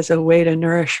resilience as a way to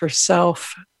nourish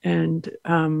herself and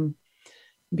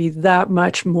be that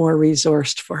much more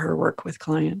resourced for her work with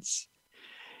clients.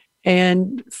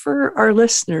 And for our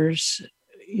listeners,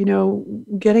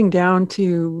 getting down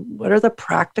to what are the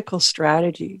practical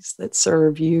strategies that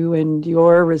serve you and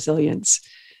your resilience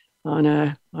on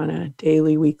a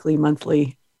daily, weekly,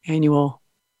 monthly, annual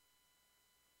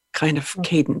kind of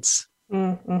cadence.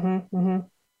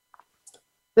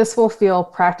 This will feel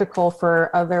practical for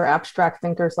other abstract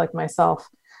thinkers like myself.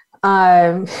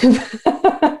 Oh,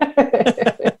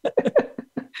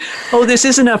 this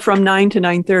isn't a from 9 to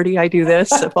 9:30. I do this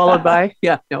followed by.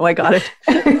 Yeah, no, I got it.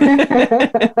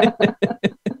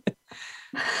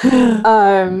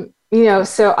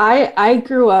 So I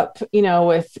grew up,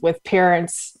 with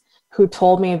parents who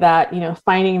told me that,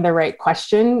 finding the right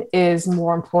question is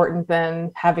more important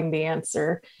than having the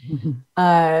answer.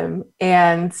 And,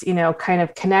 kind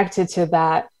of connected to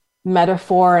that,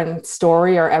 metaphor and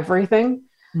story are everything.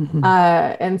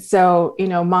 And so,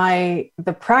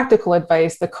 the practical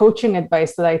advice, the coaching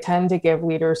advice that I tend to give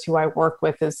leaders who I work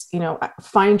with is,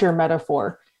 find your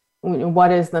metaphor.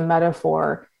 What is the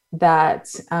metaphor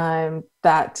that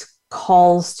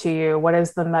calls to you? What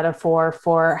is the metaphor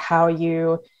for how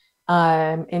you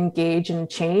engage in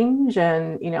change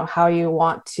and, how you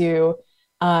want to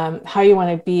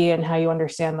be and how you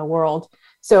understand the world.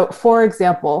 So for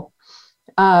example,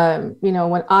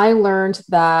 when I learned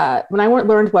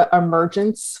what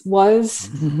emergence was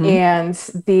and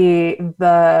the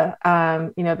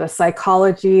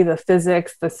psychology, the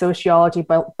physics, the sociology,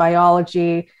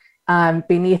 biology,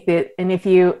 beneath it. And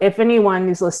if anyone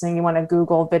who's listening, you want to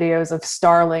Google videos of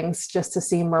starlings just to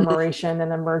see murmuration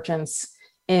and emergence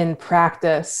in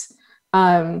practice,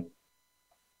 that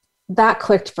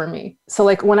clicked for me. So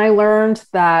like when I learned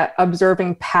that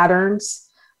observing patterns,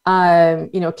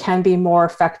 can be more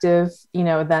effective,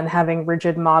 than having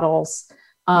rigid models,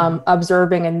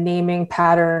 observing and naming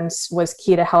patterns was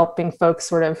key to helping folks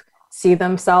sort of see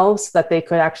themselves, that they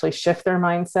could actually shift their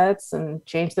mindsets and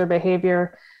change their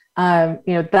behavior.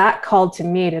 That called to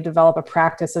me to develop a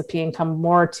practice of become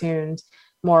more attuned,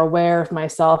 more aware of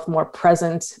myself, more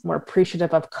present, more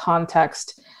appreciative of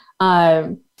context.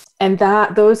 And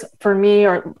those for me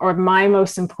are my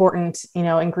most important,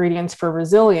 ingredients for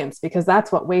resilience, because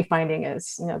that's what wayfinding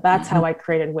is. That's how I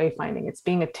created wayfinding. It's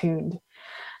being attuned.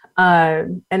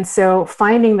 And so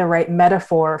finding the right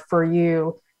metaphor for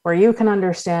you, where you can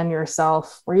understand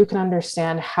yourself, where you can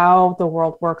understand how the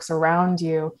world works around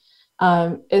you,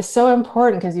 is so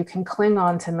important, because you can cling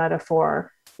on to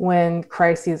metaphor when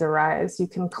crises arise. You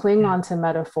can cling on to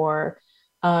metaphor.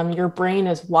 Your brain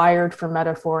is wired for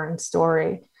metaphor and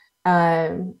story.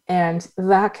 And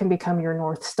that can become your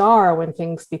North Star when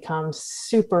things become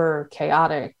super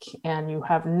chaotic and you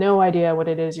have no idea what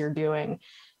it is you're doing.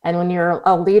 And when you're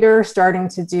a leader starting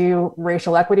to do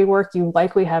racial equity work, you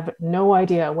likely have no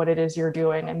idea what it is you're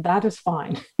doing. And that is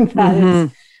fine.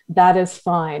 That is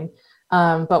fine.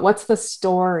 But what's the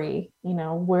story?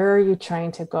 Where are you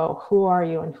trying to go? Who are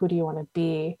you and who do you want to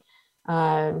be?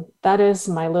 That is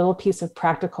my little piece of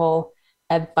practical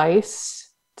advice.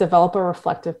 Develop a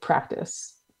reflective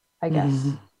practice, I guess,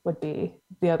 would be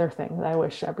the other thing that I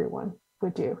wish everyone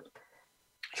would do.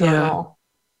 Journal,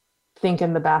 think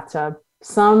in the bathtub,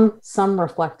 some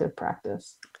reflective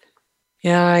practice.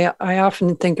 Yeah, I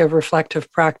often think of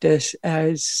reflective practice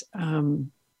as, I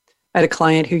had a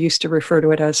client who used to refer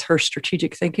to it as her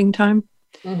strategic thinking time.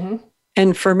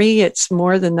 And for me, it's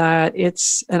more than that.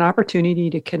 It's an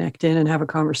opportunity to connect in and have a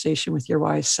conversation with your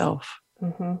wise self.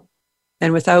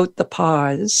 And without the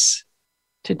pause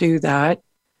to do that,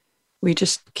 we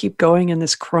just keep going in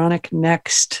this chronic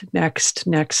next. And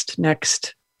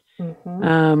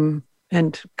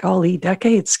And golly,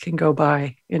 decades can go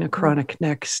by in a chronic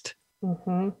next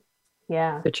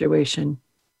situation.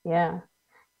 Yeah.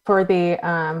 For the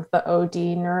OD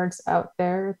nerds out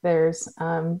there, there's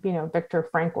Viktor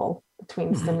Frankl,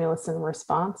 between stimulus and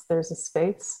response. There's a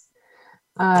space.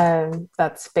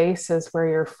 That space is where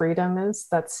your freedom is.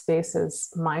 That space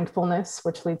is mindfulness,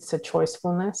 which leads to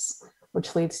choicefulness,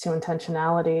 which leads to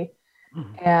intentionality.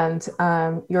 And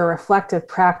your reflective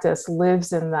practice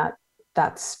lives in that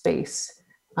space.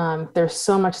 There's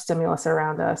so much stimulus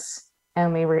around us,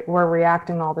 and we're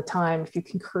reacting all the time. If you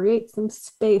can create some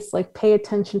space, like pay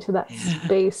attention to that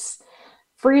space,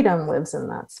 freedom lives in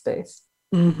that space.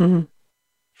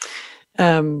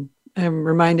 I'm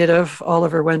reminded of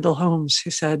Oliver Wendell Holmes,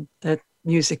 who said that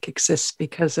music exists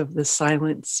because of the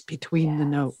silence between the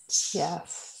notes.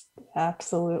 Yes,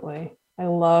 absolutely.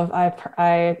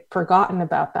 I've forgotten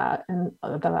about that and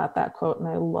about that quote, and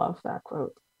I love that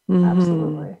quote.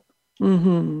 Absolutely.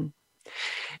 And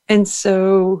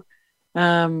so,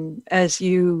 as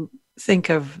you think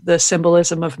of the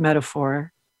symbolism of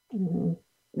metaphor,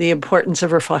 the importance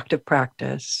of reflective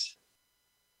practice,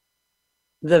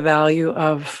 the value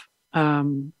of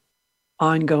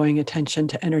ongoing attention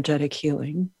to energetic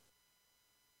healing,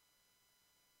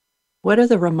 what are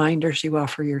the reminders you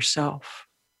offer yourself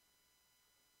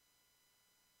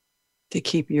to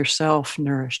keep yourself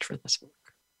nourished for this work?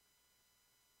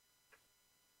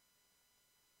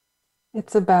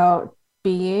 It's about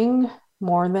being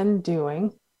more than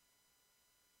doing,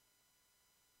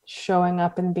 showing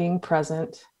up and being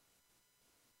present,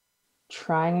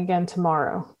 trying again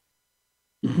tomorrow.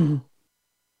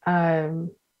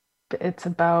 It's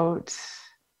about,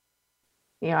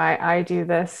 I do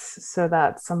this so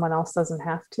that someone else doesn't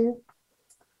have to.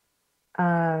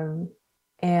 And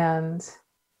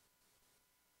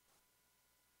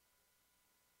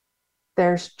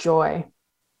there's joy.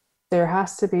 There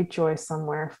has to be joy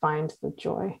somewhere. Find the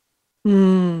joy.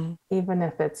 Even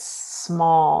if it's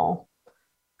small.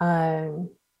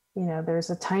 There's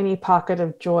a tiny pocket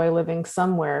of joy living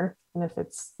somewhere. And if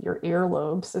it's your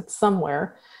earlobes, it's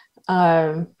somewhere.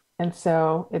 And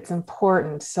so it's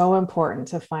so important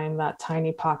to find that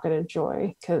tiny pocket of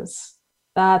joy, because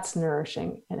that's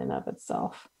nourishing in and of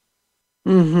itself.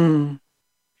 And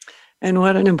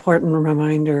what an important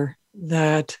reminder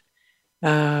that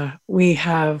we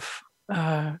have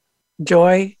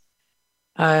joy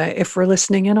if we're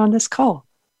listening in on this call.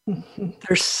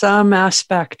 There's some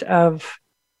aspect of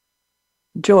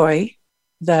joy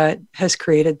that has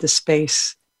created the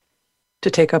space to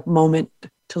take a moment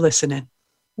to listen in.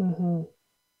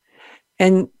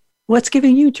 And what's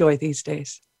giving you joy these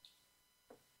days?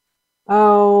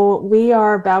 Oh, we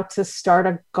are about to start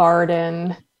a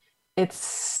garden.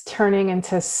 It's turning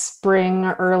into spring,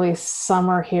 early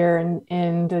summer here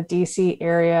in the DC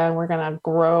area. We're going to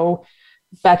grow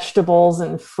vegetables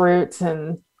and fruits,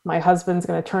 and my husband's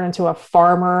going to turn into a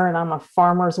farmer, and I'm a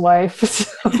farmer's wife.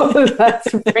 So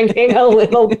that's bringing a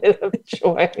little bit of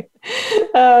joy.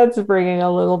 It's bringing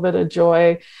a little bit of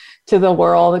joy to the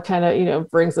world. It kind of,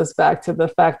 brings us back to the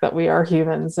fact that we are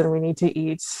humans and we need to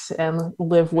eat and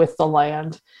live with the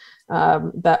land.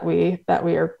 That we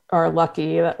are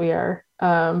lucky, that we are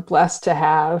blessed to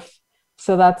have.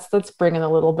 So that's bringing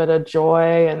a little bit of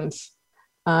joy. And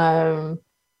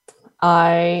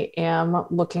I am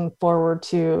looking forward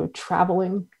to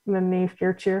traveling in the near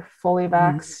future, fully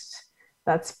vaxxed.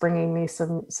 That's bringing me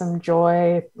some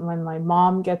joy. When my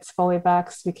mom gets fully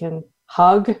vaxxed, we can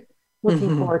hug.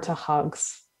 Looking forward to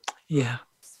hugs. Yeah.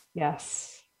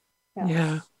 Yes.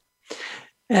 Yeah.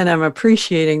 And I'm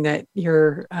appreciating that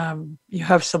you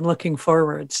have some looking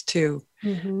forwards too.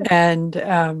 And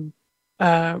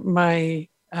my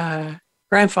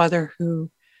grandfather, who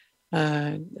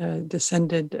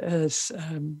descended as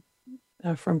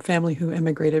from family who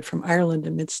immigrated from Ireland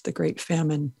amidst the Great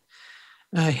Famine,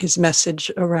 his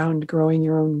message around growing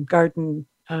your own garden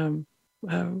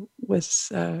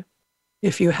was,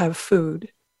 if you have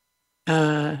food,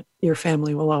 your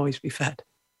family will always be fed.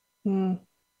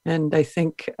 And I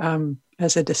think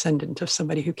as a descendant of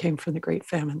somebody who came from the Great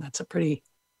Famine, that's a pretty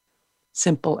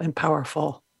simple and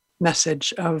powerful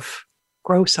message of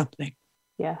grow something.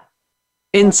 Yeah.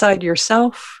 Inside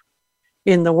yourself,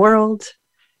 in the world,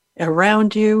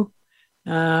 around you,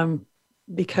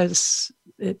 because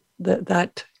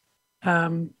that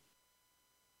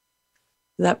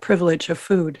privilege of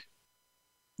food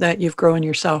that you've grown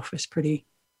yourself is pretty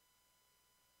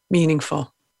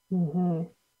meaningful.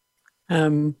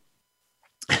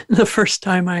 The first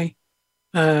time my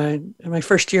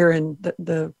first year in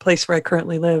the place where I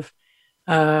currently live,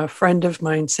 a friend of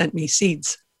mine sent me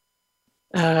seeds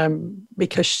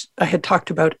because I had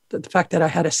talked about the fact that I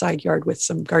had a side yard with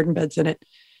some garden beds in it.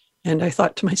 And I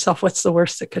thought to myself, what's the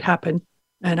worst that could happen?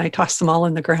 And I tossed them all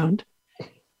in the ground.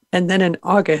 And then in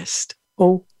August,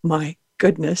 oh my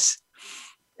goodness.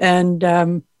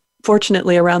 And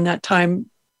fortunately, around that time,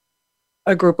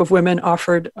 a group of women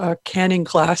offered a canning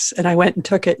class, and I went and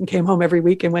took it and came home every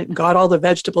week and went and got all the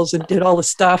vegetables and did all the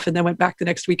stuff, and then went back the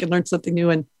next week and learned something new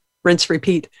and rinse,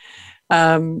 repeat.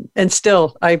 And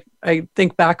still, I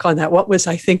think back on that. What was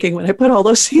I thinking when I put all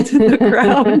those seeds in the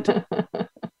ground?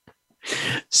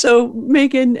 So,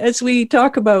 Megan, as we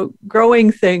talk about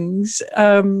growing things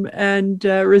and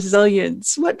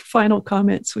resilience, what final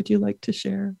comments would you like to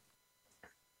share?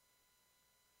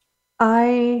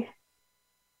 I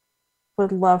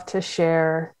would love to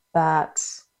share that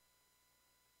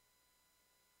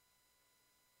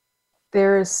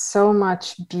there is so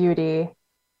much beauty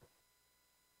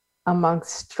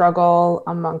amongst struggle,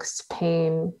 amongst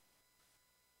pain.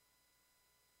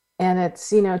 And it's,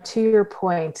 to your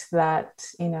point that,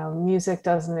 music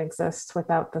doesn't exist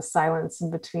without the silence in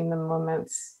between the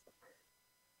moments.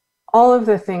 All of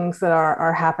the things that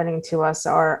are happening to us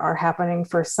are happening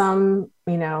for some,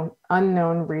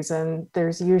 unknown reason.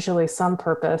 There's usually some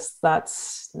purpose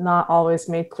that's not always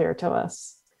made clear to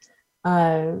us.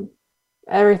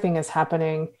 Everything is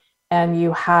happening, and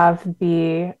you have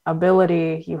the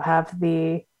ability, you have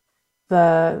the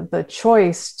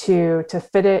choice to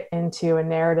fit it into a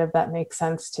narrative that makes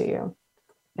sense to you,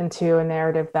 into a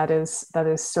narrative that is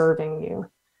serving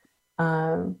you.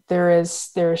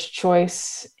 There's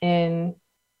choice in,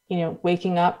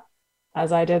 waking up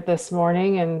as I did this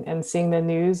morning and seeing the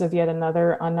news of yet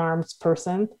another unarmed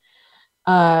person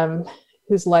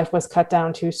whose life was cut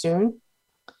down too soon.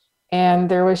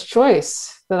 And there was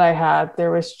choice that I had.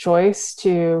 There was choice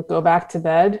to go back to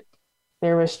bed.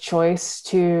 There was choice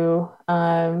to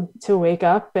wake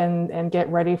up and get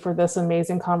ready for this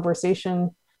amazing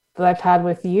conversation that I've had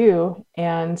with you,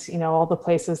 and all the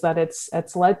places that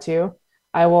it's led to.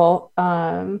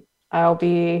 I'll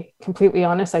be completely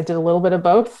honest. I did a little bit of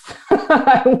both.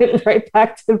 I went right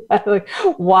back to bed, like,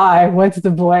 why? What's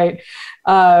the point?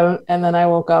 And then I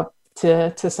woke up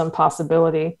to some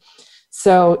possibility.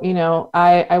 So,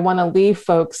 I want to leave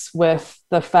folks with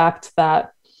the fact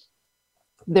that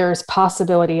there's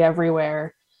possibility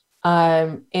everywhere.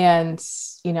 And,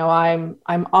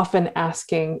 I'm often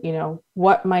asking,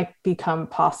 what might become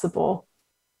possible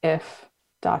if ...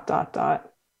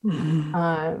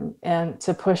 Mm-hmm. And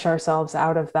to push ourselves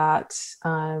out of that,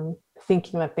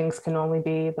 thinking that things can only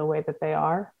be the way that they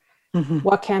are. Mm-hmm.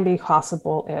 What can be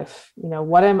possible if,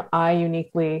 what am I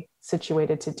uniquely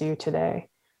situated to do today?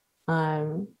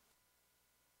 Being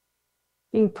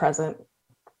present.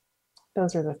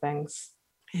 Those are the things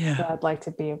that I'd like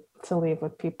to leave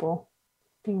with people.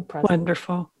 Being present.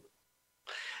 Wonderful.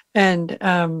 And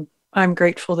I'm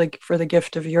grateful for the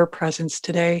gift of your presence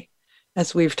today,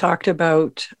 as we've talked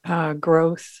about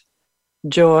growth,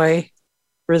 joy,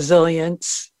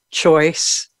 resilience,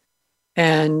 choice,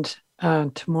 and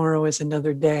tomorrow is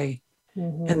another day,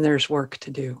 and there's work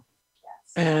to do.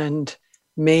 Yes. And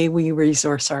may we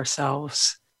resource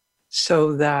ourselves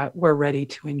so that we're ready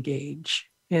to engage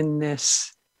in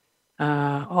this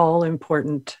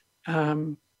all-important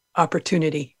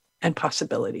opportunity and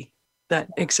possibility that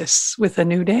exists with a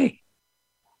new day.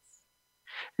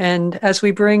 And as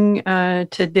we bring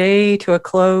today to a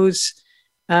close,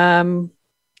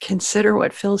 consider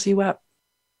what fills you up.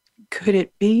 Could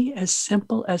it be as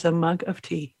simple as a mug of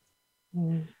tea?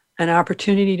 An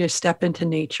opportunity to step into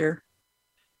nature,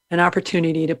 an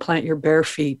opportunity to plant your bare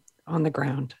feet on the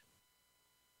ground.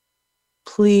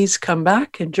 Please come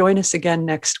back and join us again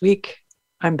next week.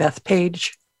 I'm Beth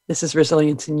Page. This is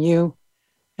Resilience in You.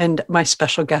 And my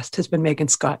special guest has been Megan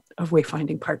Scott of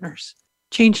Wayfinding Partners,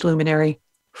 change luminary,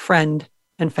 friend,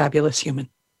 and fabulous human.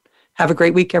 Have a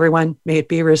great week, everyone. May it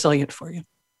be resilient for you.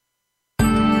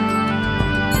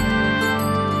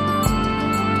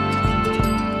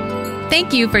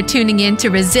 Thank you for tuning in to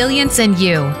Resilience in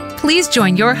You. Please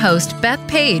join your host, Beth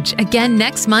Page, again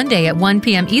next Monday at 1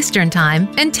 p.m. Eastern Time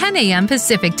and 10 a.m.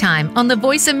 Pacific Time on the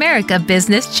Voice America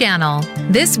Business Channel.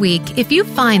 This week, if you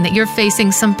find that you're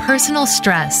facing some personal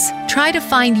stress, try to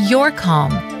find your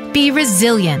calm. Be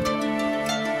resilient.